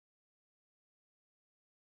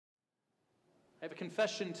I have a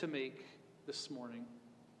confession to make this morning.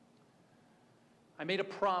 I made a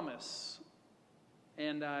promise,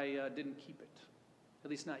 and I didn't keep it, at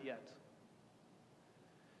least not yet.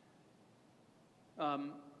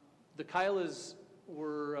 The Kylas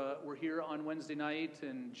were here on Wednesday night,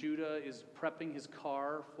 and Judah is prepping his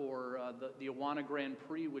car for the Awana Grand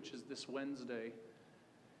Prix, which is this Wednesday.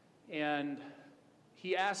 And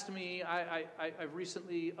he asked me, I've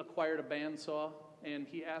recently acquired a bandsaw, and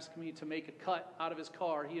he asked me to make a cut out of his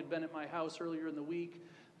car. He had been at my house earlier in the week,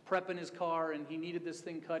 prepping his car, and he needed this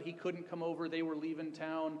thing cut. He couldn't come over. They were leaving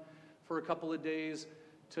town for a couple of days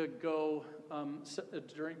to go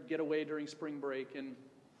get away during spring break. And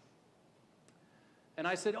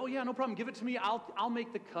I said, oh yeah, no problem, give it to me. I'll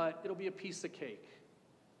make the cut. It'll be a piece of cake.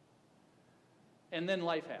 And then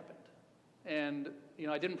life happened. And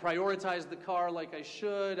I didn't prioritize the car like I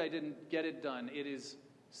should. I didn't get it done. It is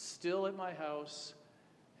still at my house,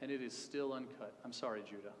 and it is still uncut. I'm sorry,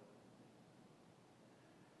 Judah.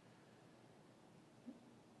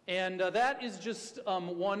 And that is just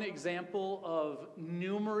one example of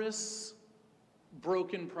numerous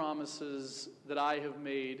broken promises that I have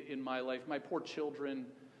made in my life. My poor children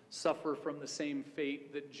suffer from the same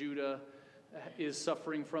fate that Judah is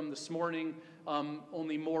suffering from this morning,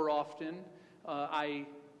 only more often. I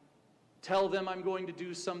tell them I'm going to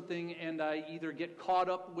do something, and I either get caught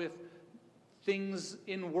up with things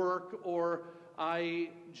in work or I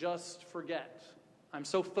just forget. I'm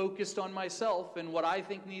so focused on myself and what I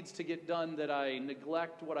think needs to get done that I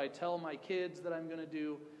neglect what I tell my kids that I'm going to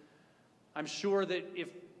do. I'm sure that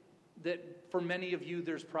for many of you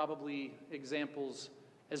there's probably examples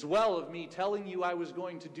as well of me telling you I was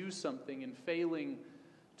going to do something and failing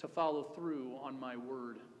to follow through on my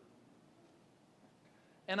word.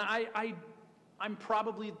 And I'm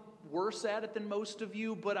probably worse at it than most of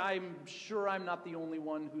you, but I'm sure I'm not the only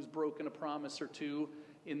one who's broken a promise or two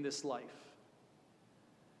in this life.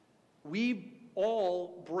 We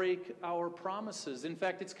all break our promises. In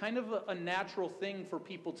fact, it's kind of a natural thing for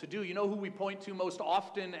people to do. You know who we point to most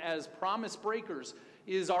often as promise breakers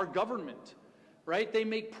is our government, right? They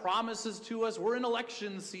make promises to us. We're in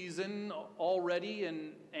election season already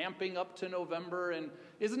and amping up to November, and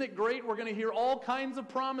isn't it great? We're going to hear all kinds of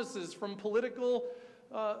promises from people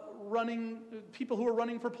who are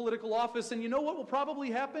running for political office. And you know what will probably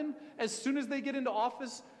happen as soon as they get into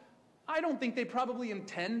office? I don't think they probably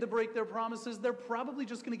intend to break their promises. They're probably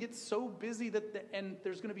just going to get so busy and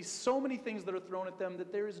there's going to be so many things that are thrown at them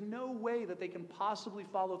that there is no way that they can possibly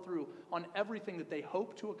follow through on everything that they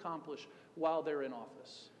hope to accomplish while they're in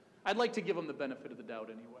office. I'd like to give them the benefit of the doubt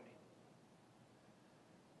anyway.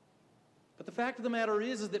 But the fact of the matter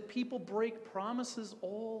is that people break promises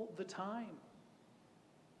all the time.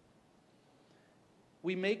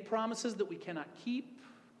 We make promises that we cannot keep.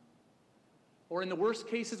 Or in the worst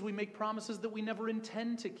cases, we make promises that we never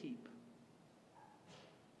intend to keep.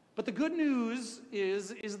 But the good news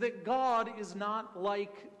is that God is not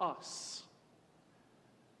like us.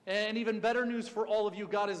 And even better news for all of you,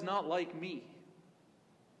 God is not like me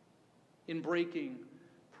in breaking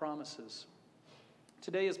promises.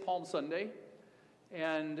 Today is Palm Sunday,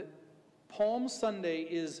 and Palm Sunday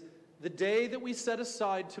is the day that we set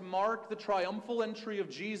aside to mark the triumphal entry of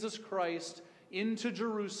Jesus Christ into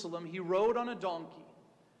Jerusalem. He rode on a donkey.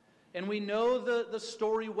 And we know the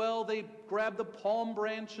story well. They grabbed the palm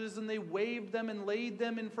branches and they waved them and laid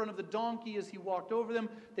them in front of the donkey as he walked over them.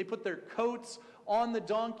 They put their coats on the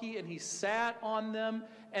donkey and he sat on them.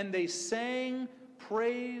 And they sang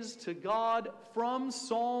praise to God from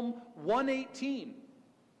Psalm 118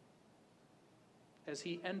 as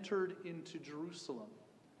he entered into Jerusalem.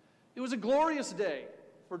 It was a glorious day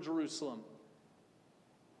for Jerusalem.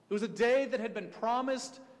 It was a day that had been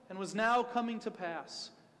promised and was now coming to pass.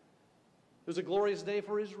 It was a glorious day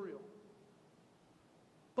for Israel.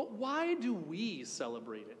 But why do we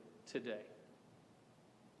celebrate it today?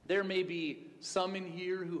 There may be some in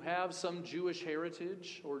here who have some Jewish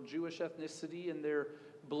heritage or Jewish ethnicity in their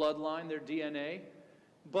bloodline, their DNA,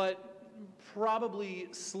 but probably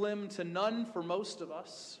slim to none for most of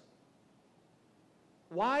us.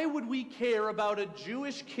 Why would we care about a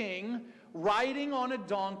Jewish king riding on a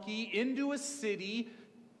donkey into a city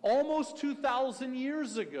almost 2,000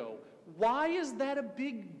 years ago? Why is that a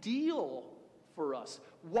big deal for us?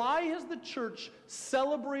 Why has the church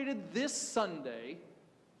celebrated this Sunday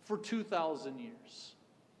for 2,000 years?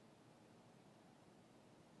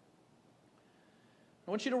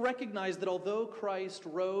 I want you to recognize that although Christ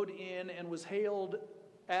rode in and was hailed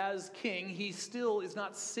as king, he still is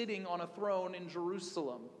not sitting on a throne in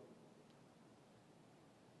Jerusalem.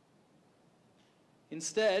 In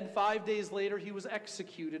Instead, 5 days later, he was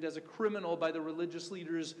executed as a criminal by the religious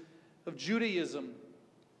leaders of Judaism.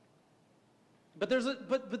 But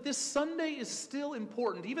this Sunday is still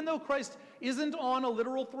important. Even though Christ isn't on a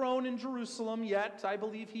literal throne in Jerusalem yet, I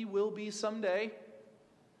believe he will be someday.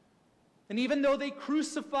 And even though they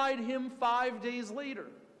crucified him 5 days later,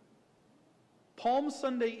 Palm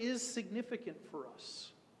Sunday is significant for us.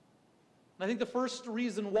 And I think the first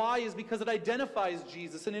reason why is because it identifies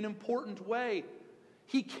Jesus in an important way.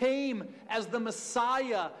 He came as the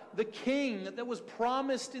Messiah, the King that was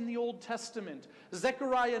promised in the Old Testament.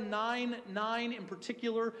 Zechariah 9:9 in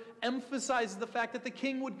particular emphasizes the fact that the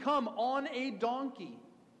King would come on a donkey,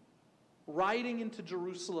 riding into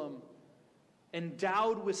Jerusalem,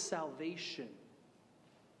 endowed with salvation.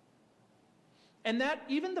 And that,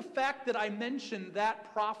 even the fact that I mentioned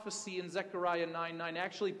that prophecy in Zechariah 9:9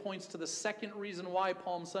 actually points to the second reason why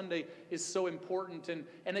Palm Sunday is so important. And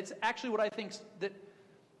it's actually what I think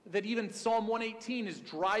that even Psalm 118 is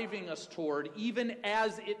driving us toward, even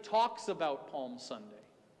as it talks about Palm Sunday.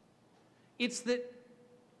 It's that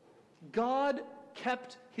God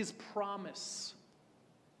kept his promise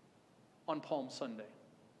on Palm Sunday.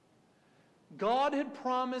 God had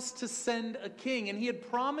promised to send a king, and he had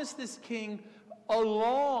promised this king a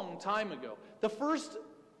long time ago. The first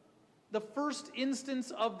instance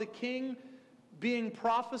of the king being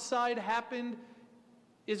prophesied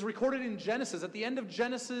is recorded in Genesis. At the end of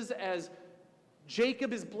Genesis, as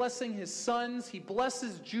Jacob is blessing his sons, he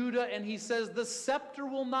blesses Judah, and he says, the scepter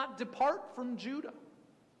will not depart from Judah.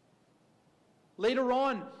 Later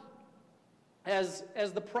on, as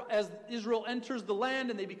Israel enters the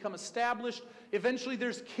land and they become established, eventually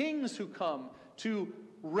there's kings who come to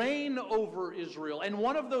reign over Israel. And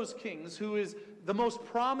one of those kings, who is the most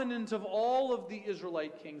prominent of all of the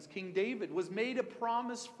Israelite kings, King David, was made a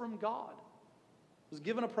promise from God. Was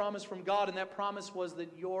given a promise from God, and that promise was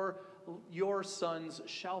that your sons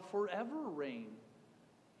shall forever reign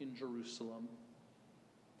in Jerusalem.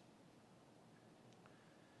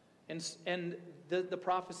 And the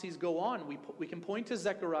prophecies go on. We can point to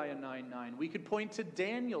Zechariah 9:9. We could point to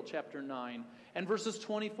Daniel chapter 9 and verses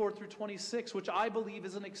 24 through 26, which I believe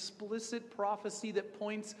is an explicit prophecy that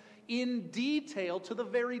points in detail to the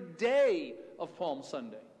very day of Palm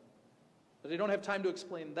Sunday. But I don't have time to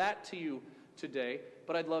explain that to you today,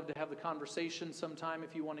 but I'd love to have the conversation sometime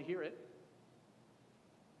if you want to hear it.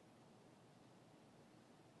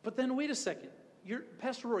 But then wait a second.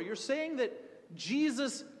 Pastor Rory, you're saying that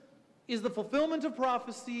Jesus is the fulfillment of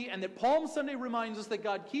prophecy, and that Palm Sunday reminds us that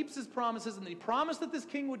God keeps his promises, and that he promised that this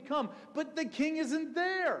king would come, but the king isn't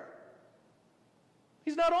there.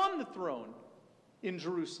 He's not on the throne in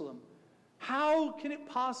Jerusalem. How can it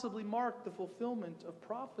possibly mark the fulfillment of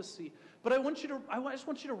prophecy? But I just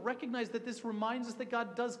want you to recognize that this reminds us that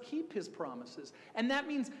God does keep his promises. And that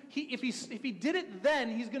means if he did it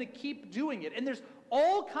then, he's going to keep doing it. And there's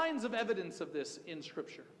all kinds of evidence of this in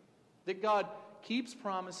Scripture, that God keeps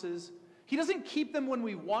promises. He doesn't keep them when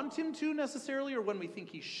we want him to necessarily, or when we think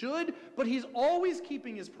he should, but he's always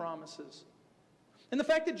keeping his promises. And the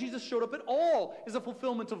fact that Jesus showed up at all is a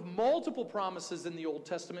fulfillment of multiple promises in the Old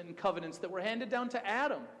Testament and covenants that were handed down to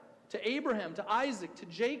Adam, to Abraham, to Isaac, to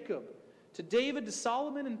Jacob, to David, to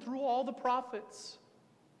Solomon, and through all the prophets.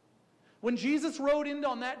 When Jesus rode in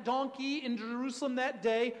on that donkey in Jerusalem that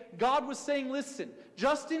day, God was saying, listen,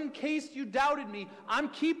 just in case you doubted me, I'm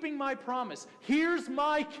keeping my promise. Here's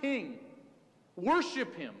my king.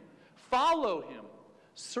 Worship him, follow him,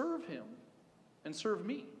 serve him, and serve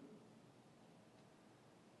me.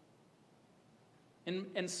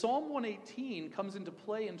 And Psalm 118 comes into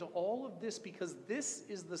play into all of this, because this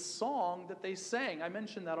is the song that they sang. I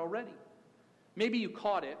mentioned that already. Maybe you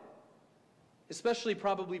caught it. Especially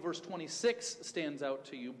probably verse 26 stands out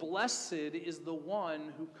to you. Blessed is the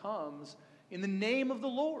one who comes in the name of the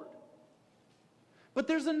Lord. But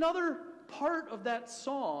there's another part of that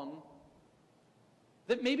song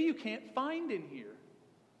that maybe you can't find in here.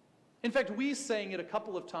 In fact, we sang it a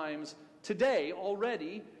couple of times today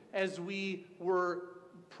already as we were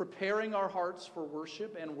preparing our hearts for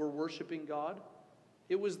worship and were worshiping God.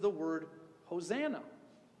 It was the word Hosanna.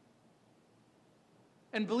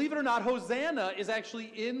 And believe it or not, Hosanna is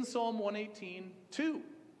actually in Psalm 118 too.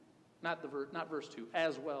 Not verse 2,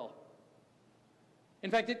 as well.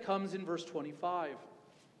 In fact, it comes in verse 25.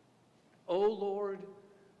 O Lord,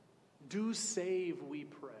 do save, we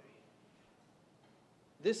pray.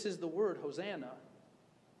 This is the word Hosanna.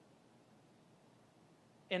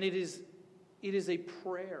 And it is a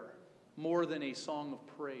prayer more than a song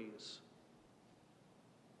of praise.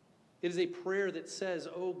 It is a prayer that says,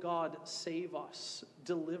 oh God, save us,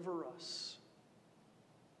 deliver us.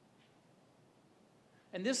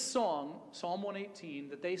 And this song, Psalm 118,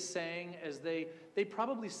 that they sang as they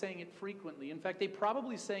probably sang it frequently. In fact, they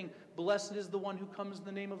probably sang, "Blessed is the one who comes in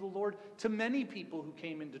the name of the Lord," to many people who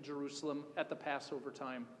came into Jerusalem at the Passover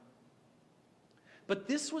time. But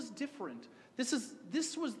this was different.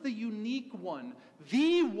 This was the unique one,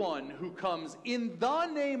 the one who comes in the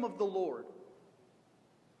name of the Lord.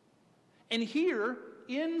 And here,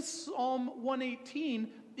 in Psalm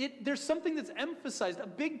 118, there's something that's emphasized, a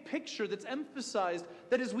big picture that's emphasized,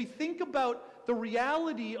 that as we think about the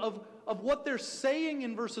reality of what they're saying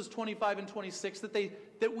in verses 25 and 26,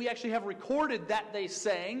 that we actually have recorded that they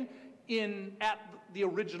sang at the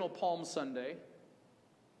original Palm Sunday,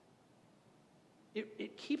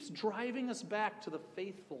 it keeps driving us back to the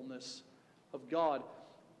faithfulness of God.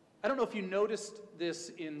 I don't know if you noticed this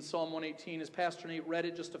in Psalm 118 as Pastor Nate read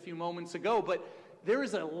it just a few moments ago, but there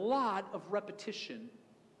is a lot of repetition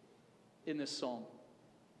in this psalm.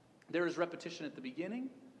 There is repetition at the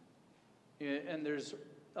beginning, and there's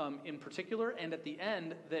in particular, and at the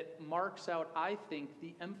end, that marks out, I think,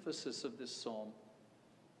 the emphasis of this psalm.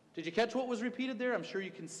 Did you catch what was repeated there? I'm sure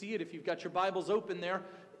you can see it if you've got your Bibles open there.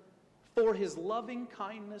 For his loving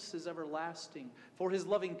kindness is everlasting. For his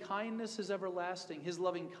loving kindness is everlasting. His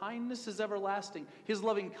loving kindness is everlasting. His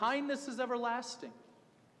loving kindness is everlasting.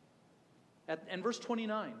 And verse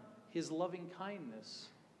 29, his loving kindness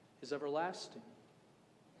is everlasting.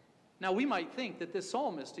 Now, we might think that this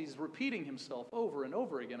psalmist, he's repeating himself over and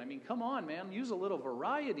over again. I mean, come on, man, use a little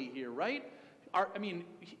variety here, right?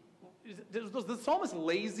 Is the psalmist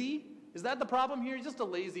lazy? Is that the problem here? He's just a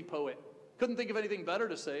lazy poet. Couldn't think of anything better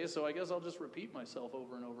to say, so I guess I'll just repeat myself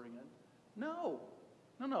over and over again. No.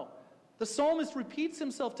 The psalmist repeats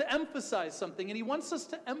himself to emphasize something, and he wants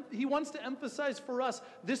to emphasize for us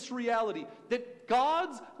this reality, that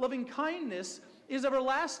God's loving kindness is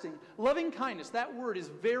everlasting. Loving kindness, that word is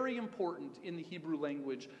very important in the Hebrew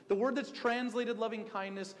language. The word that's translated loving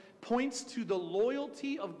kindness points to the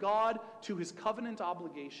loyalty of God to his covenant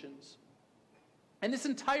obligations. And this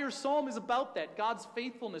entire psalm is about that, God's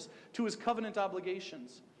faithfulness to his covenant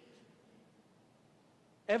obligations.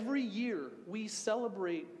 Every year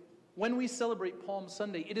when we celebrate Palm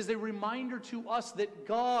Sunday, it is a reminder to us that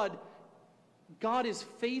God is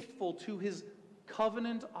faithful to his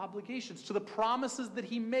covenant obligations, to the promises that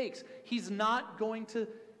he makes. He's not going to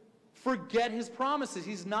forget his promises.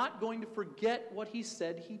 He's not going to forget what he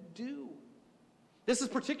said he'd do. This is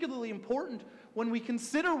particularly important when we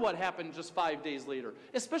consider what happened just 5 days later,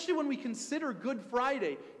 especially when we consider Good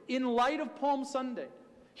Friday in light of Palm Sunday.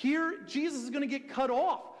 Here, Jesus is going to get cut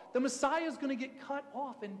off. The Messiah is going to get cut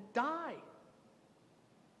off and die.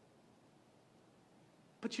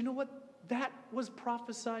 But you know what? That was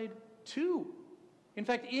prophesied too. In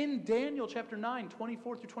fact, in Daniel chapter 9,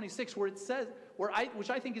 24 through 26, where it says, which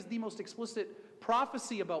I think is the most explicit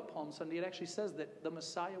prophecy about Palm Sunday, it actually says that the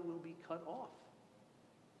Messiah will be cut off.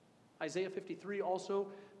 Isaiah 53 also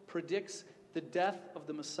predicts the death of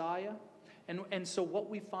the Messiah. And so what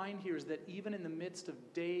we find here is that even in the midst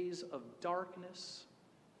of days of darkness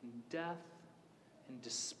and death and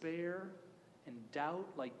despair and doubt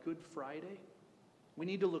like Good Friday, we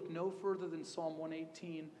need to look no further than Psalm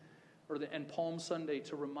 118 and Palm Sunday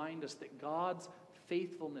to remind us that God's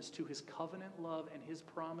faithfulness to his covenant love and his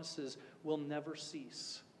promises will never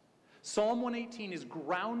cease. Psalm 118 is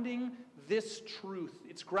grounding this truth.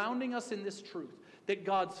 It's grounding us in this truth that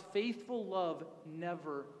God's faithful love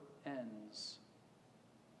never ends.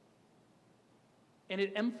 And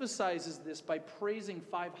it emphasizes this by praising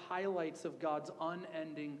 5 highlights of God's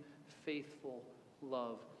unending faithful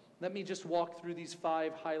love. Let me just walk through these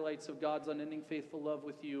 5 highlights of God's unending faithful love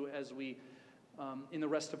with you as we, in the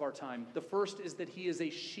rest of our time. The first is that he is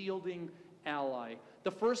a shielding ally.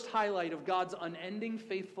 The first highlight of God's unending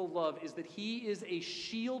faithful love is that he is a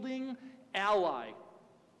shielding ally.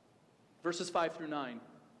 Verses 5 through 9.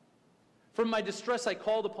 From my distress I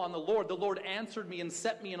called upon the Lord. The Lord answered me and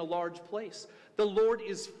set me in a large place. The Lord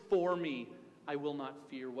is for me. I will not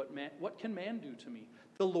fear. What can man do to me?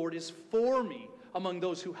 The Lord is for me among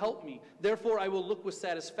those who help me. Therefore I will look with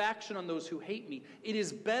satisfaction on those who hate me. It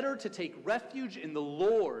is better to take refuge in the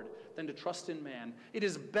Lord than to trust in man. It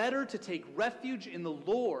is better to take refuge in the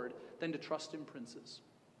Lord than to trust in princes.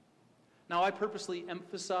 Now, I purposely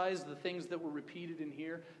emphasize the things that were repeated in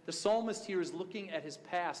here. The psalmist here is looking at his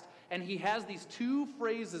past, and he has these 2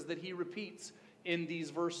 phrases that he repeats in these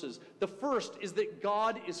verses. The first is that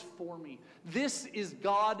God is for me. This is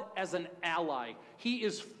God as an ally. He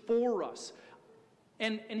is for us.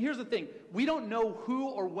 And here's the thing. We don't know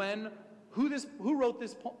who wrote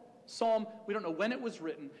this psalm. We don't know when it was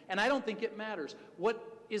written, and I don't think it matters.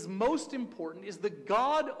 What is most important is the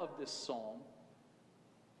God of this psalm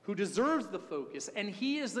who deserves the focus, and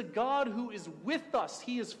he is the God who is with us.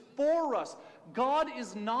 He is for us. God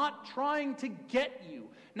is not trying to get you.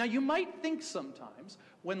 Now, you might think sometimes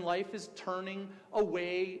when life is turning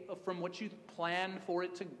away from what you plan for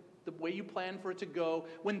it to, the way you plan for it to go,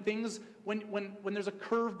 when there's a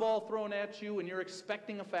curveball thrown at you and you're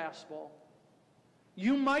expecting a fastball,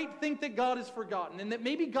 you might think that God is forgotten and that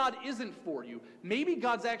maybe God isn't for you. Maybe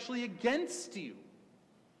God's actually against you.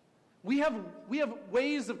 We have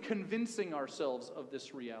ways of convincing ourselves of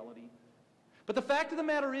this reality. But the fact of the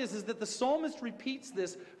matter is that the psalmist repeats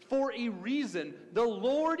this for a reason. The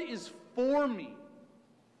Lord is for me.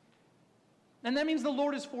 And that means the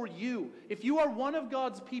Lord is for you. If you are one of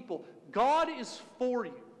God's people, God is for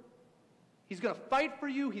you. He's going to fight for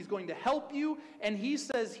you. He's going to help you. And he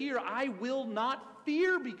says here, I will not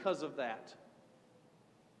fear because of that.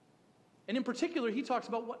 And in particular, he talks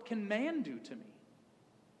about what can man do to me?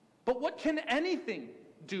 But what can anything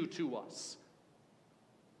do to us?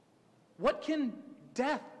 What can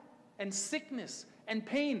death and sickness and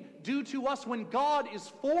pain do to us when God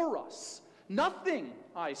is for us? Nothing,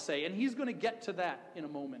 I say, and he's going to get to that in a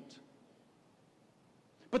moment.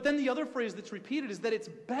 But then the other phrase that's repeated is that it's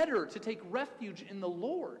better to take refuge in the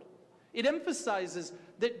Lord. It emphasizes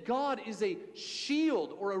that God is a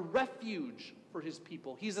shield or a refuge for his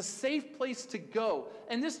people. He's a safe place to go.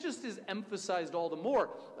 And this just is emphasized all the more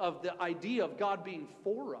of the idea of God being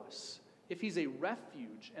for us, if he's a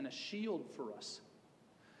refuge and a shield for us.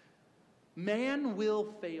 Man will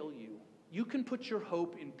fail you. You can put your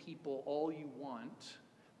hope in people all you want,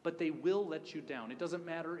 but they will let you down. It doesn't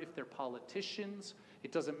matter if they're politicians.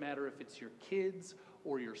 It doesn't matter if it's your kids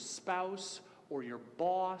or your spouse or your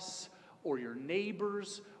boss or your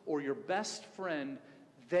neighbors or your best friend.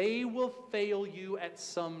 They will fail you at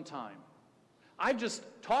some time. I've just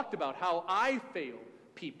talked about how I fail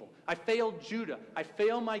people. I failed Judah. I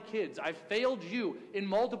fail my kids. I failed you in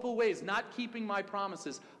multiple ways, not keeping my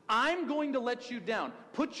promises. I'm going to let you down.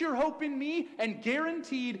 Put your hope in me, and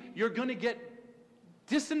guaranteed you're going to get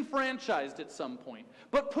disenfranchised at some point.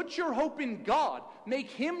 But put your hope in God. Make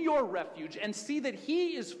him your refuge, and see that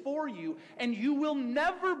he is for you, and you will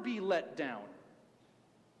never be let down.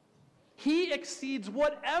 He exceeds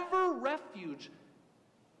whatever refuge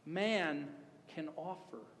man can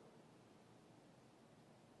offer.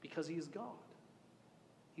 Because he is God.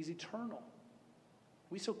 He's eternal.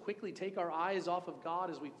 We so quickly take our eyes off of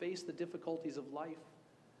God as we face the difficulties of life.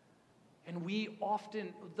 And we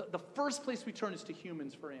often, the first place we turn is to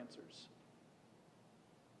humans for answers.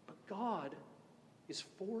 But God is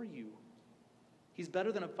for you. He's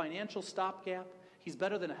better than a financial stopgap. He's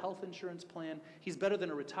better than a health insurance plan. He's better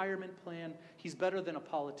than a retirement plan. He's better than a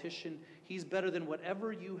politician. He's better than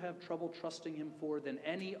whatever you have trouble trusting him for, than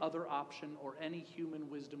any other option or any human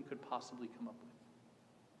wisdom could possibly come up with.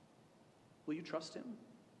 Will you trust him?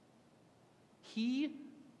 He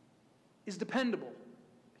is dependable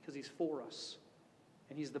because he's for us,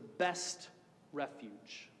 and he's the best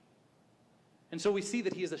refuge. And so we see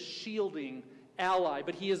that he is a shielding ally,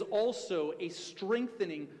 but he is also a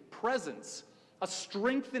strengthening presence. A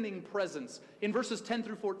strengthening presence. In verses 10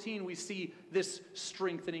 through 14, we see this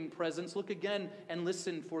strengthening presence. Look again and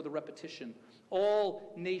listen for the repetition.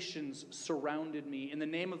 All nations surrounded me. In the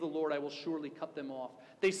name of the Lord, I will surely cut them off.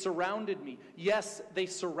 They surrounded me. Yes, they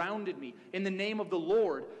surrounded me. In the name of the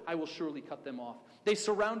Lord, I will surely cut them off. They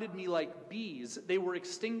surrounded me like bees. They were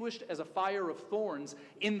extinguished as a fire of thorns.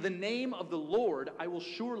 In the name of the Lord, I will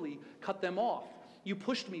surely cut them off. You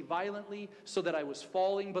pushed me violently so that I was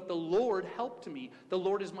falling, but the Lord helped me. The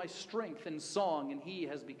Lord is my strength and song, and he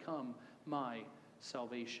has become my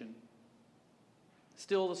salvation.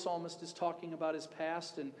 Still, the psalmist is talking about his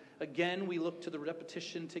past, and again, we look to the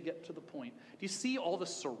repetition to get to the point. Do you see all the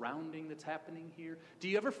surrounding that's happening here? Do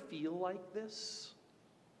you ever feel like this?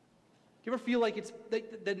 Do you ever feel like it's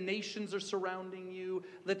the nations are surrounding you,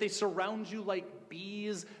 that they surround you like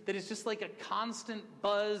bees, that it's just like a constant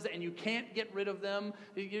buzz and you can't get rid of them?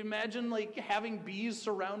 You imagine like having bees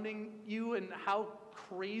surrounding you and how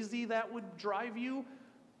crazy that would drive you?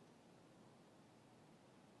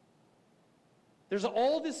 There's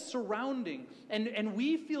all this surrounding, and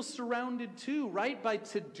we feel surrounded too, right? By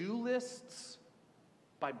to-do lists,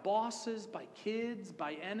 by bosses, by kids,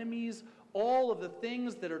 by enemies, all of the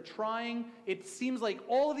things that are trying, it seems like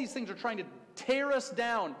all of these things are trying to tear us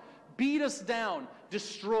down, beat us down,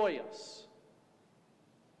 destroy us.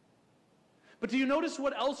 But do you notice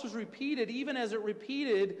what else was repeated? Even as it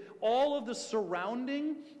repeated all of the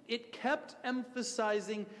surrounding, it kept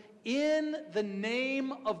emphasizing, in the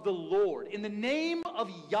name of the Lord, in the name of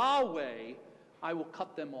Yahweh, I will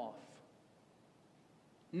cut them off.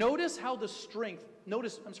 Notice how the strength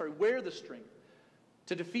where the strength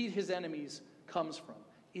to defeat his enemies comes from.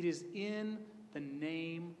 It is in the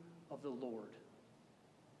name of the Lord.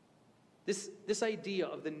 This idea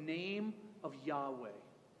of the name of Yahweh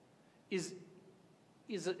is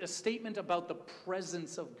a statement about the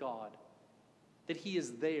presence of God, that he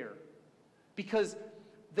is there. Because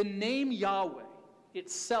the name Yahweh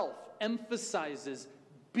itself emphasizes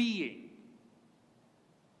being.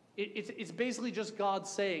 It's basically just God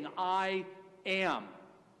saying, I am.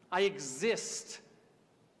 I exist.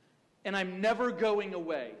 And I'm never going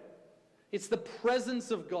away. It's the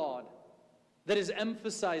presence of God that is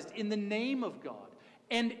emphasized in the name of God.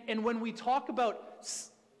 And when we talk about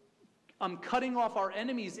cutting off our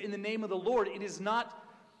enemies in the name of the Lord, it is not,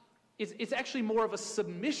 it's actually more of a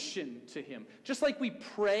submission to him. Just like we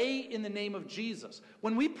pray in the name of Jesus.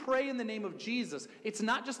 When we pray in the name of Jesus, it's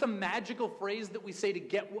not just a magical phrase that we say to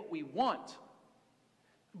get what we want,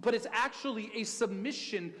 but it's actually a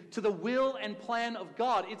submission to the will and plan of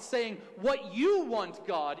God. It's saying, what you want,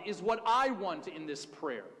 God, is what I want in this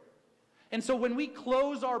prayer. And so when we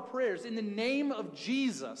close our prayers in the name of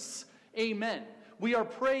Jesus, amen, we are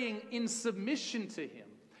praying in submission to him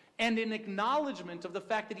and in acknowledgement of the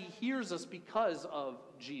fact that he hears us because of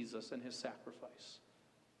Jesus and his sacrifice.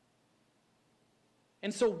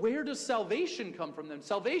 And so where does salvation come from then?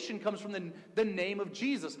 Salvation comes from the name of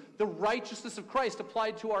Jesus, the righteousness of Christ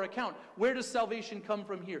applied to our account. Where does salvation come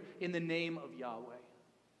from here? In the name of Yahweh.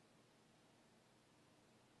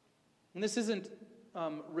 And this isn't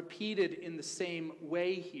repeated in the same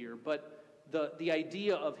way here, but the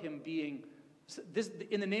idea of him being, this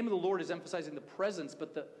in the name of the Lord is emphasizing the presence,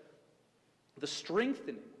 but the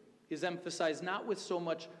strengthening is emphasized not with so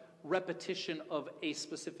much repetition of a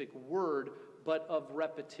specific word, but of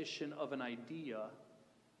repetition of an idea.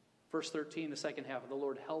 Verse 13, the second half of the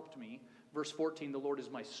Lord helped me. Verse 14, the Lord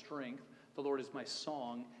is my strength. The Lord is my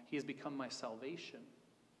song. He has become my salvation.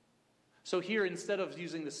 So here, instead of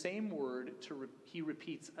using the same word, he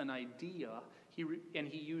repeats an idea, and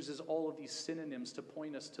he uses all of these synonyms to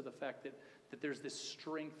point us to the fact that there's this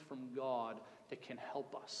strength from God that can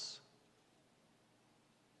help us.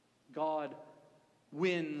 God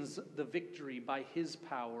wins the victory by his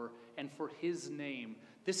power and for his name.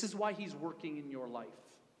 This is why he's working in your life.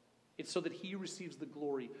 It's so that he receives the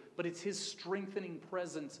glory, but it's his strengthening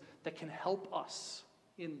presence that can help us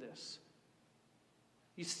in this.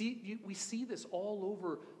 We see this all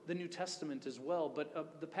over the New Testament as well,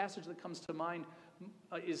 but the passage that comes to mind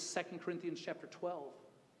is 2 Corinthians chapter 12,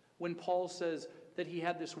 when Paul says that he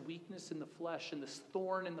had this weakness in the flesh and this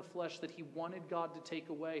thorn in the flesh that he wanted God to take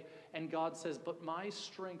away, and God says, but my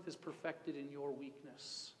strength is perfected in your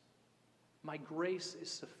weakness. My grace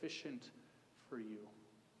is sufficient for you.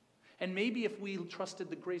 And maybe if we trusted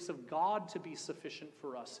the grace of God to be sufficient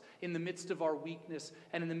for us in the midst of our weakness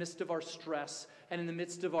and in the midst of our stress and in the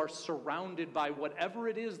midst of our surrounded by whatever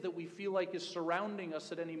it is that we feel like is surrounding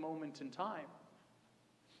us at any moment in time,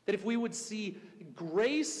 that if we would see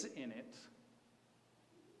grace in it,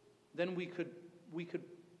 then we could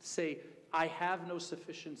say, I have no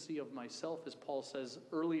sufficiency of myself, as Paul says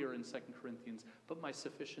earlier in 2 Corinthians, but my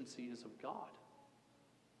sufficiency is of God.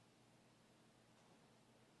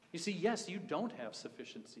 You see, yes, you don't have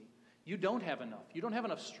sufficiency. You don't have enough. You don't have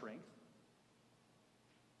enough strength.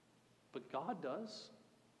 But God does.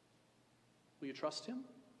 Will you trust him?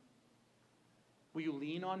 Will you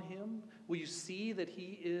lean on him? Will you see that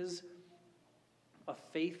he is a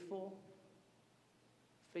faithful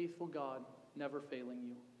God, never failing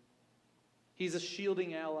you? He's a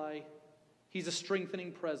shielding ally. He's a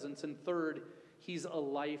strengthening presence. And third, he's a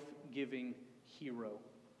life-giving hero.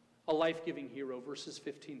 A life-giving hero, verses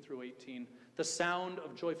 15 through 18. The sound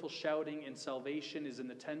of joyful shouting and salvation is in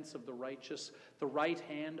the tents of the righteous. The right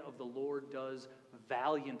hand of the Lord does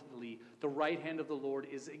valiantly. The right hand of the Lord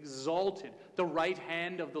is exalted. The right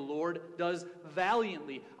hand of the Lord does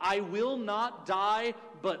valiantly. I will not die,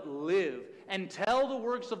 but live, and tell the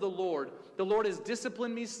works of the Lord. The Lord has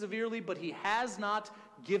disciplined me severely, but he has not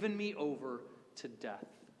given me over to death.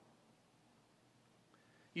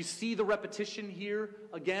 You see the repetition here.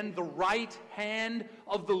 Again, the right hand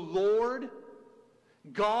of the Lord.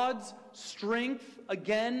 God's strength,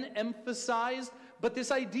 again, emphasized. But this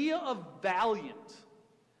idea of valiant,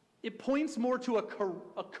 it points more to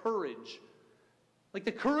a courage. Like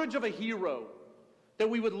the courage of a hero that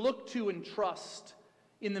we would look to and trust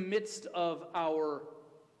in the midst of our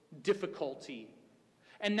difficulty.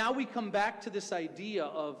 And now we come back to this idea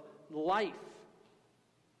of life.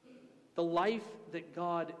 The life that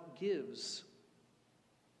God gives.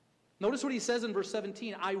 Notice what he says in verse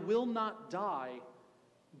 17, I will not die,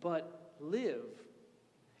 but live,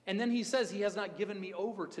 And then he says, he has not given me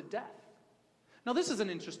over to death. Now this is an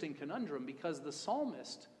interesting conundrum because the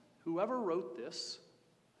psalmist, whoever wrote this,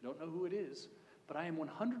 I don't know who it is, but I am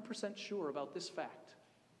 100% sure about this fact.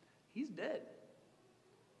 He's dead.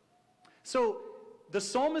 So the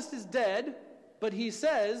psalmist is dead, but he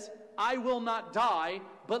says, I will not die,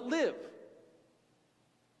 but live.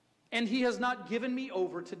 And he has not given me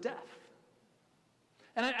over to death.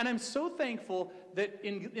 And I'm so thankful that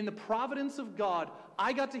in the providence of God,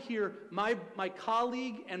 I got to hear my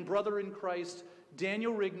colleague and brother in Christ,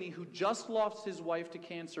 Daniel Rigney, who just lost his wife to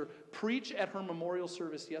cancer, preach at her memorial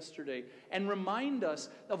service yesterday and remind us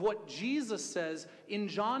of what Jesus says in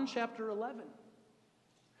John chapter 11.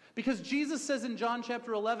 Because Jesus says in John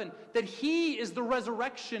chapter 11 that he is the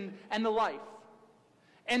resurrection and the life,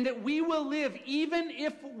 and that we will live even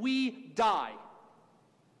if we die.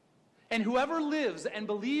 And whoever lives and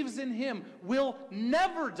believes in him will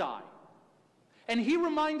never die. And he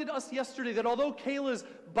reminded us yesterday that although Kayla's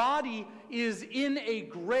body is in a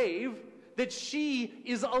grave, that she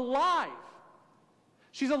is alive.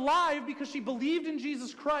 She's alive because she believed in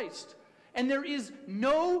Jesus Christ. And there is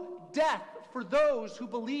no death for those who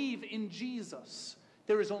believe in Jesus.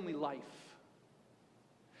 There is only life.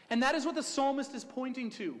 And that is what the psalmist is pointing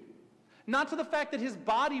to. Not to the fact that his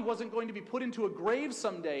body wasn't going to be put into a grave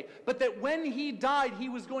someday, but that when he died, he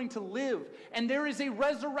was going to live. And there is a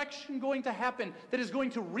resurrection going to happen that is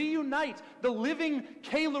going to reunite the living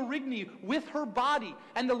Kayla Rigney with her body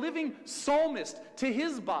and the living psalmist to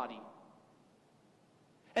his body.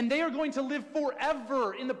 And they are going to live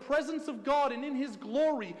forever in the presence of God and in his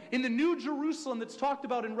glory in the New Jerusalem that's talked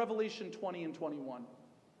about in Revelation 20 and 21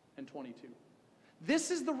 and 22.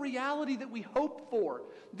 This is the reality that we hope for.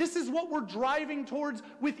 This is what we're driving towards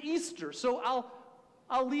with Easter. So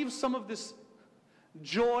I'll leave some of this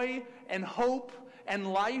joy and hope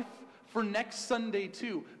and life for next Sunday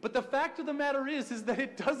too. But the fact of the matter is that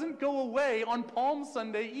it doesn't go away on Palm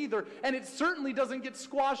Sunday either, and it certainly doesn't get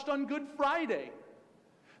squashed on Good Friday.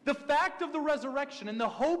 The fact of the resurrection and the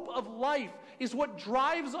hope of life is what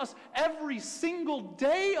drives us every single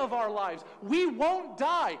day of our lives. We won't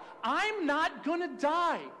die. I'm not going to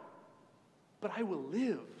die, but I will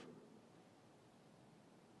live.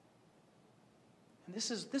 And this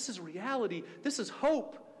is reality. This is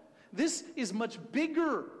hope. This is much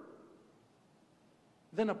bigger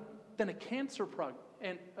than a cancer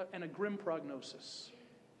and a grim prognosis.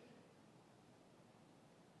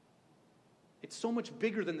 It's so much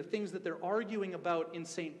bigger than the things that they're arguing about in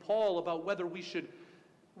St. Paul about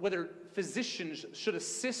whether physicians should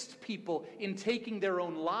assist people in taking their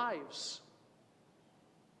own lives.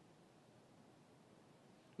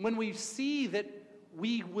 When we see that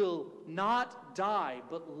we will not die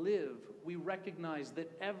but live, we recognize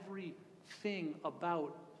that everything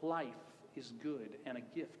about life is good and a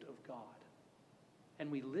gift of God.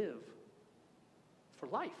 And we live for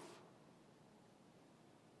life.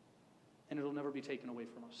 And it'll never be taken away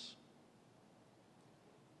from us.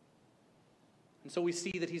 And so we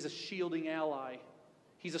see that he's a shielding ally.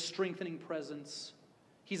 He's a strengthening presence.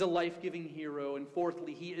 He's a life-giving hero. And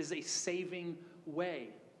fourthly, he is a saving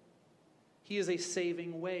way. He is a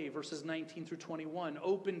saving way. Verses 19 through 21.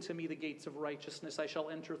 Open to me the gates of righteousness. I shall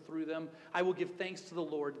enter through them. I will give thanks to the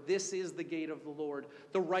Lord. This is the gate of the Lord.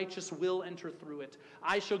 The righteous will enter through it.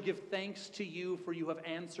 I shall give thanks to you, for you have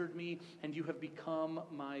answered me, and you have become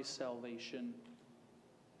my salvation.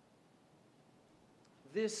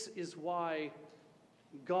 This is why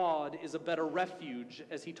God is a better refuge,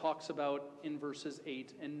 as he talks about in verses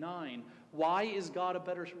 8 and 9. Why is God a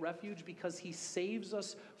better refuge? Because he saves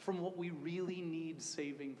us from what we really need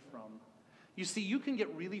saving from. You see, you can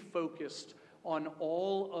get really focused on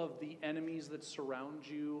all of the enemies that surround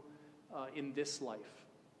you in this life.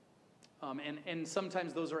 And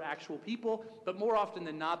sometimes those are actual people, but more often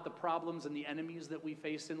than not, the problems and the enemies that we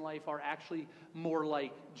face in life are actually more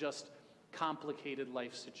like just complicated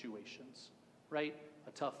life situations, right?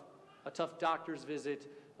 A tough doctor's visit,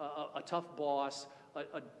 a tough boss,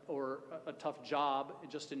 or a tough job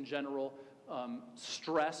just in general,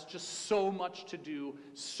 stress, just so much to do,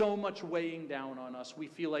 so much weighing down on us. We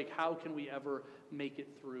feel like, how can we ever make it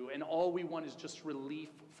through? And all we want is just relief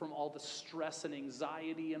from all the stress and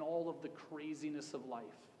anxiety and all of the craziness of life,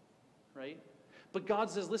 right? But God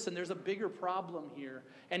says, listen, there's a bigger problem here.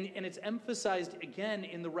 And it's emphasized again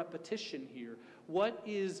in the repetition here. What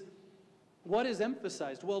is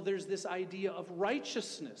emphasized? Well, there's this idea of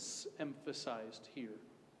righteousness emphasized here.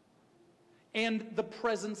 And the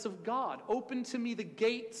presence of God. Open to me the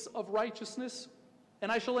gates of righteousness.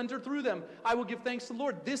 and I shall enter through them. I will give thanks to the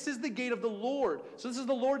Lord. This is the gate of the Lord. So this is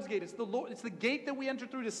the Lord's gate. It's the gate that we enter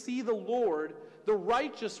through to see the Lord. The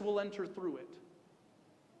righteous will enter through it.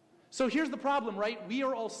 So here's the problem, right? We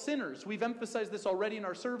are all sinners. We've emphasized this already in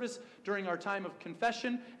our service during our time of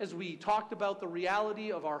confession as we talked about the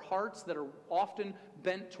reality of our hearts that are often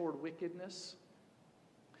bent toward wickedness.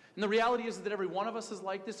 And the reality is that every one of us is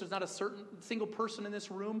like this. There's not a certain single person in this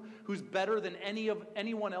room who's better than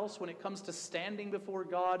anyone else when it comes to standing before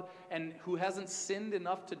God and who hasn't sinned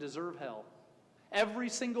enough to deserve hell. Every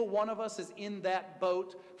single one of us is in that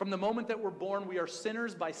boat. From the moment that we're born, we are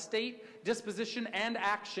sinners by state, disposition, and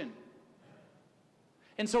action.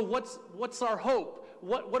 And so what's our hope?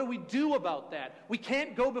 What do we do about that? We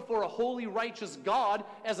can't go before a holy, righteous God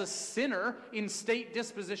as a sinner in state,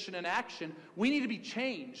 disposition, and action. We need to be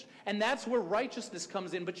changed. And that's where righteousness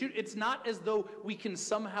comes in. But it's not as though we can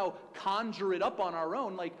somehow conjure it up on our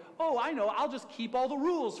own. Like, oh, I know, I'll just keep all the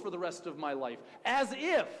rules for the rest of my life. As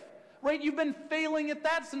if. Right? You've been failing at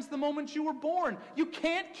that since the moment you were born. You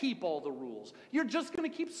can't keep all the rules. You're just going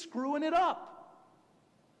to keep screwing it up.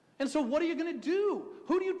 And so what are you going to do?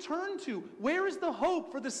 Who do you turn to? Where is the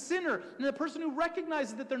hope for the sinner and the person who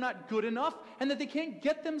recognizes that they're not good enough and that they can't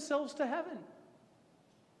get themselves to heaven?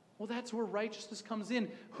 Well, that's where righteousness comes in.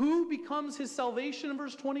 Who becomes his salvation in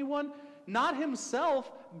verse 21? Not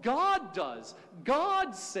himself. God does.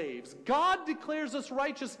 God saves. God declares us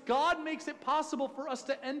righteous. God makes it possible for us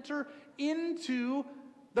to enter into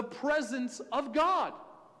the presence of God.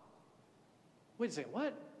 Wait a second,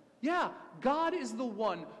 what? Yeah, God is the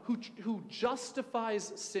one who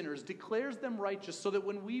justifies sinners, declares them righteous, so that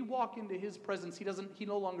when we walk into his presence, he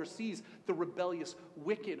no longer sees the rebellious,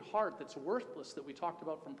 wicked heart that's worthless that we talked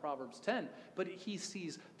about from Proverbs 10, but he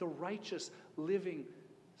sees the righteous, living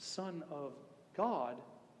Son of God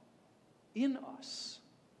in us.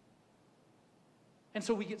 And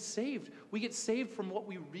so we get saved. We get saved from what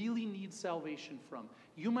we really need salvation from.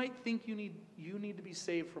 You might think you need to be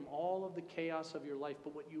saved from all of the chaos of your life,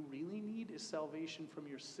 but what you really need is salvation from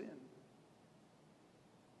your sin.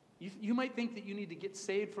 You might think that you need to get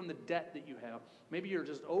saved from the debt that you have. Maybe you're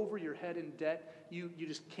just over your head in debt. You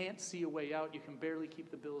just can't see a way out. You can barely keep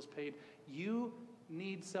the bills paid. You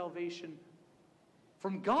need salvation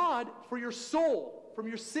from God for your soul, from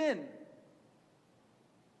your sin.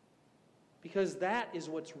 Because that is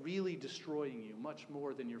what's really destroying you, much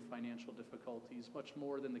more than your financial difficulties, much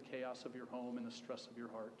more than the chaos of your home and the stress of your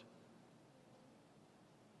heart.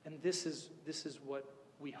 And this is what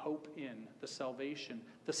we hope in, the salvation,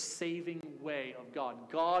 the saving way of God.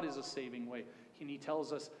 God is a saving way. And he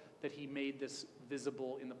tells us that he made this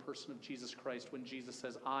visible in the person of Jesus Christ when Jesus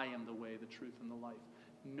says, I am the way, the truth, and the life.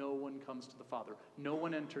 No one comes to the Father. No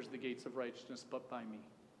one enters the gates of righteousness but by me.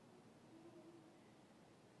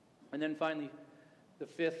 And then finally, the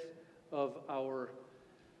fifth of our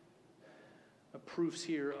proofs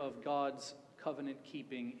here of God's covenant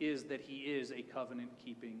keeping is that he is a covenant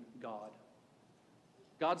keeping God.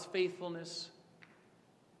 God's faithfulness,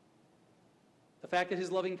 the fact that his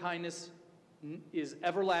loving kindness is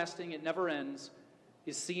everlasting, it never ends,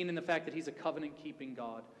 is seen in the fact that he's a covenant keeping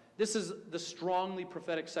God. This is the strongly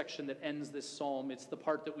prophetic section that ends this psalm. It's the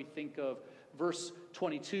part that we think of. Verse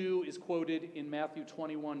 22 is quoted in Matthew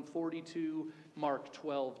 21:42, Mark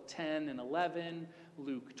 12:10 and 11,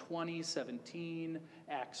 Luke 20:17,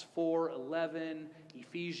 Acts 4:11,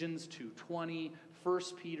 Ephesians 2:20,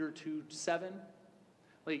 1 Peter 2:7.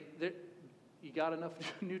 You got enough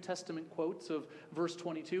New Testament quotes of verse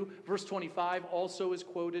 22. Verse 25 also is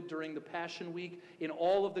quoted during the Passion Week in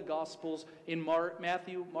all of the Gospels in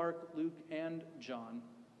Matthew, Mark, Luke, and John.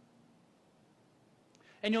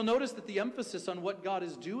 And you'll notice that the emphasis on what God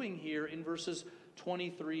is doing here in verses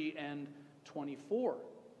 23 and 24.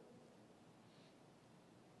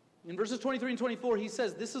 In verses 23 and 24, he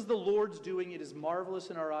says, this is the Lord's doing. It is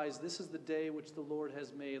marvelous in our eyes. This is the day which the Lord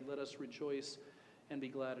has made. Let us rejoice and be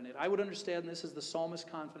glad in it. I would understand this as the psalmist's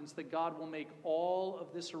confidence that God will make all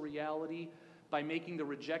of this a reality by making the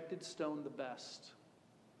rejected stone the best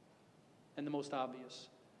and the most obvious.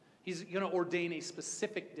 He's going to ordain a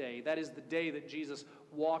specific day. That is the day that Jesus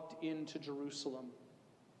walked into Jerusalem.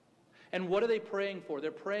 And what are they praying for?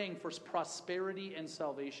 They're praying for prosperity and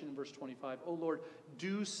salvation in verse 25. Oh Lord,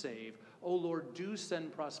 do save. Oh Lord, do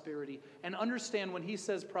send prosperity. And understand when he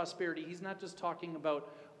says prosperity, he's not just talking about,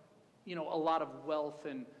 a lot of wealth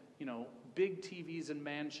and, big TVs and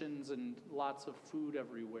mansions and lots of food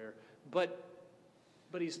everywhere. But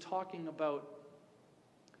he's talking about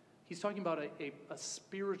a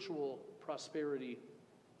spiritual prosperity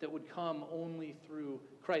that would come only through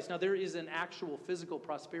Christ. Now, there is an actual physical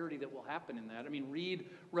prosperity that will happen in that. I mean, read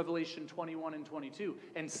Revelation 21 and 22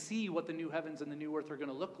 and see what the new heavens and the new earth are going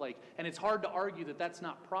to look like. And it's hard to argue that that's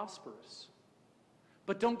not prosperous.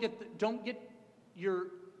 But don't get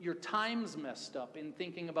your times messed up in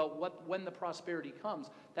thinking about when the prosperity comes.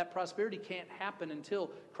 That prosperity can't happen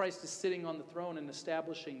until Christ is sitting on the throne and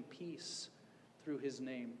establishing peace through his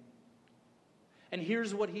name. And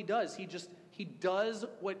here's what he does. He does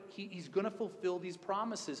what he's going to fulfill these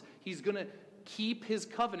promises. He's going to keep his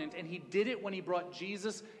covenant, and he did it when he brought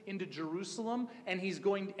Jesus into Jerusalem, and he's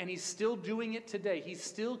still doing it today. He's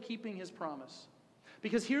still keeping his promise.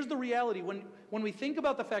 Because here's the reality. When we think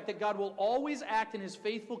about the fact that God will always act in his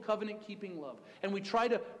faithful covenant-keeping love, and we try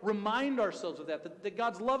to remind ourselves of that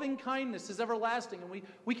God's loving kindness is everlasting, and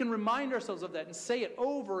we can remind ourselves of that and say it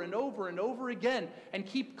over and over and over again and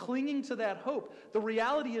keep clinging to that hope. The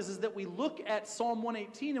reality is that we look at Psalm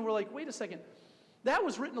 118 and we're like, wait a second, that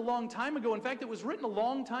was written a long time ago. In fact, it was written a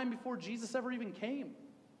long time before Jesus ever even came.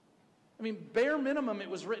 I mean, bare minimum, it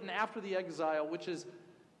was written after the exile, which is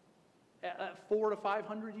 400 to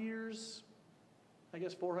 500 years, I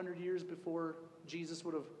guess 400 years before Jesus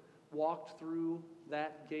would have walked through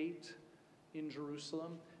that gate in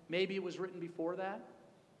Jerusalem. Maybe it was written before that.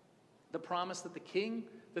 The promise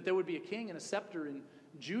that there would be a king and a scepter in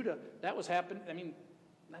Judah, that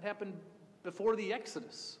happened before the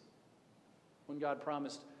Exodus, when God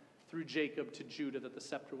promised through Jacob to Judah that the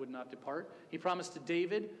scepter would not depart. He promised to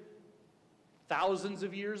David thousands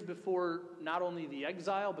of years before not only the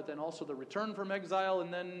exile, but then also the return from exile,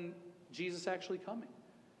 and then Jesus actually coming.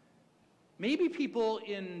 Maybe people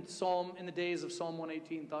in the days of Psalm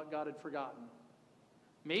 118 thought God had forgotten.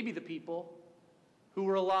 Maybe the people who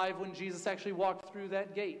were alive when Jesus actually walked through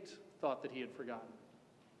that gate thought that he had forgotten.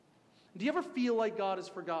 Do you ever feel like God has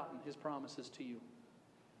forgotten his promises to you?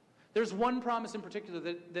 There's one promise in particular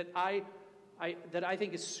that I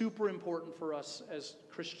think is super important for us as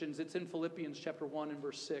Christians. It's in Philippians chapter 1 and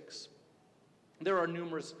verse 6. There are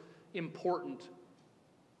numerous important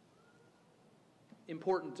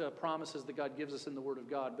promises that God gives us in the Word of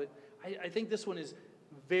God, but I think this one is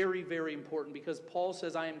very, very important because Paul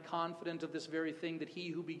says, I am confident of this very thing, that he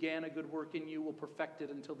who began a good work in you will perfect it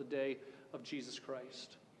until the day of Jesus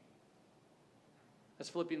Christ. That's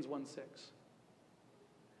Philippians 1:6.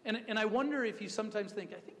 And I wonder if you sometimes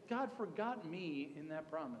think, I think God forgot me in that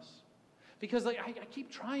promise. Because I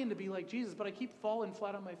keep trying to be like Jesus, but I keep falling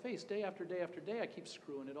flat on my face day after day after day. I keep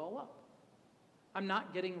screwing it all up. I'm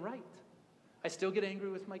not getting right. I still get angry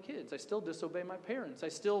with my kids. I still disobey my parents. I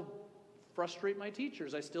still frustrate my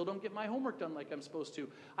teachers. I still don't get my homework done like I'm supposed to.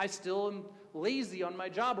 I still am lazy on my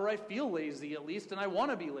job, or I feel lazy at least, and I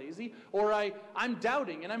want to be lazy. Or I'm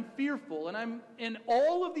doubting, and I'm fearful, and I'm in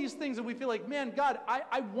all of these things, and we feel like, man, God,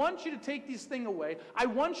 I want you to take these things away. I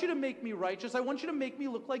want you to make me righteous. I want you to make me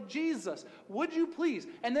look like Jesus. Would you please?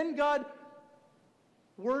 And then God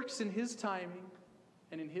works in his timing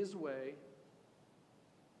and in his way,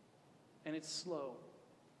 and it's slow.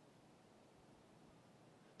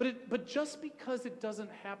 But just because it doesn't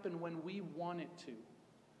happen when we want it to,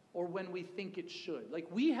 or when we think it should, like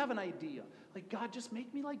we have an idea, like, God, just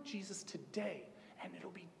make me like Jesus today, and it'll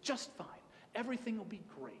be just fine. Everything will be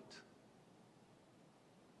great.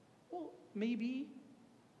 Well, maybe,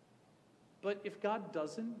 but if God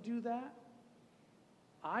doesn't do that,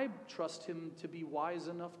 I trust him to be wise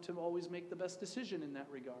enough to always make the best decision in that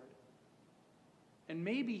regard. And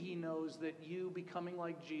maybe he knows that you becoming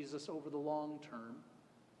like Jesus over the long term,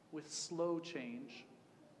 with slow change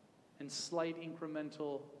and slight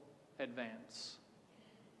incremental advance,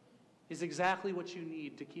 is exactly what you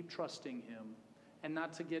need to keep trusting him and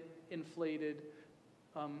not to get inflated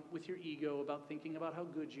with your ego about thinking about how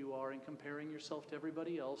good you are and comparing yourself to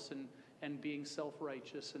everybody else and being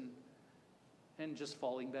self-righteous and just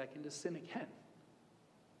falling back into sin again.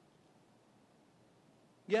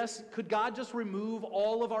 Yes, could God just remove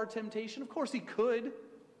all of our temptation? Of course he could.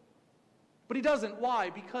 But he doesn't. Why?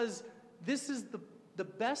 Because this is the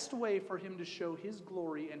best way for him to show his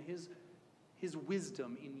glory and his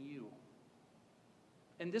wisdom in you.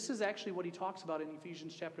 And this is actually what he talks about in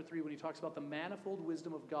Ephesians chapter 3 when he talks about the manifold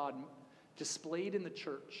wisdom of God displayed in the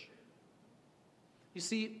church. You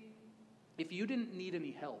see, if you didn't need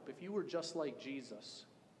any help, if you were just like Jesus,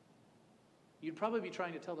 you'd probably be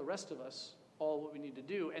trying to tell the rest of us all what we need to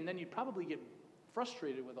do, and then you'd probably get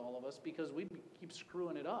frustrated with all of us because we'd keep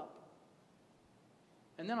screwing it up.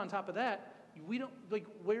 And then on top of that, we don't, like,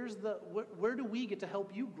 where do we get to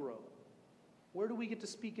help you grow? Where do we get to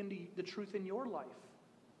speak into the truth in your life?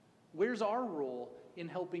 Where's our role in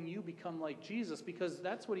helping you become like Jesus, because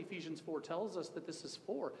that's what Ephesians 4 tells us that this is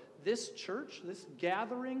for. This church, this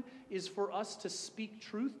gathering, is for us to speak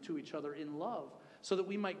truth to each other in love, so that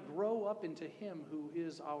we might grow up into him who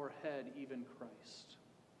is our head, even Christ.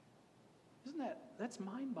 That's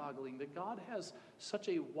mind-boggling, that God has such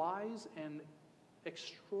a wise and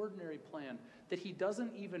extraordinary plan, that he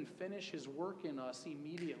doesn't even finish his work in us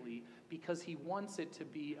immediately, because he wants it to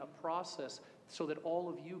be a process so that all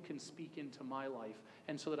of you can speak into my life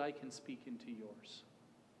and so that I can speak into yours.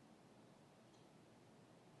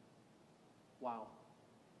 Wow.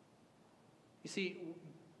 You see,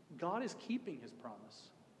 God is keeping his promise.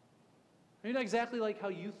 Maybe not exactly like how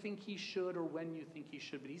you think he should or when you think he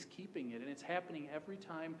should, but he's keeping it. And it's happening every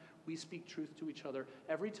time we speak truth to each other.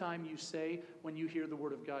 Every time you say, when you hear the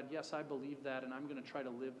word of God, yes, I believe that, and I'm going to try to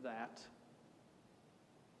live that.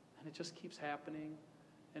 And it just keeps happening.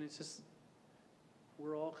 And it's just,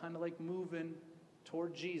 we're all kind of like moving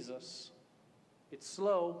toward Jesus. It's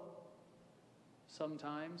slow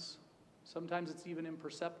sometimes. Sometimes it's even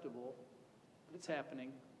imperceptible. But it's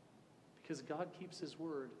happening because God keeps his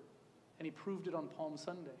word. And he proved it on Palm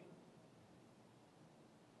Sunday.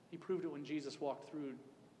 He proved it when Jesus walked through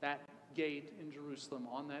that gate in Jerusalem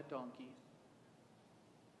on that donkey.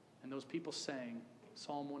 And those people sang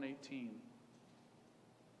Psalm 118.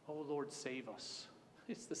 Oh, Lord, save us.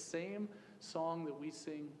 It's the same song that we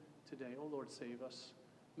sing today. Oh, Lord, save us.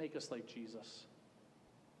 Make us like Jesus.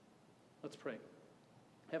 Let's pray.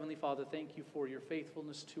 Heavenly Father, thank you for your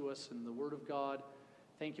faithfulness to us in the Word of God.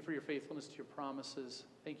 Thank you for your faithfulness to your promises.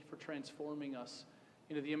 Thank you for transforming us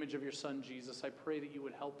into the image of your Son, Jesus. I pray that you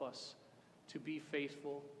would help us to be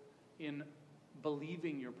faithful in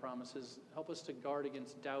believing your promises. Help us to guard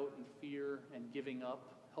against doubt and fear and giving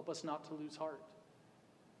up. Help us not to lose heart,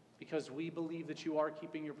 because we believe that you are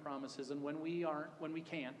keeping your promises. And when we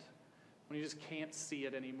can't, when you just can't see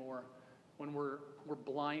it anymore, when we're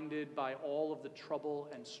blinded by all of the trouble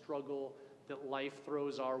and struggle that life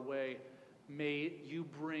throws our way, may you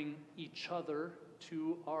bring each other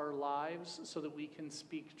to our lives so that we can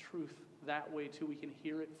speak truth that way too. We can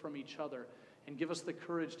hear it from each other, and give us the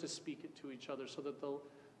courage to speak it to each other so that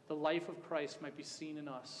the life of Christ might be seen in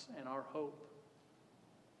us, and our hope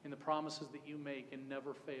in the promises that you make and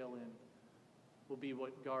never fail in will be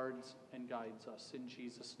what guards and guides us. In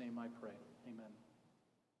Jesus' name I pray. Amen.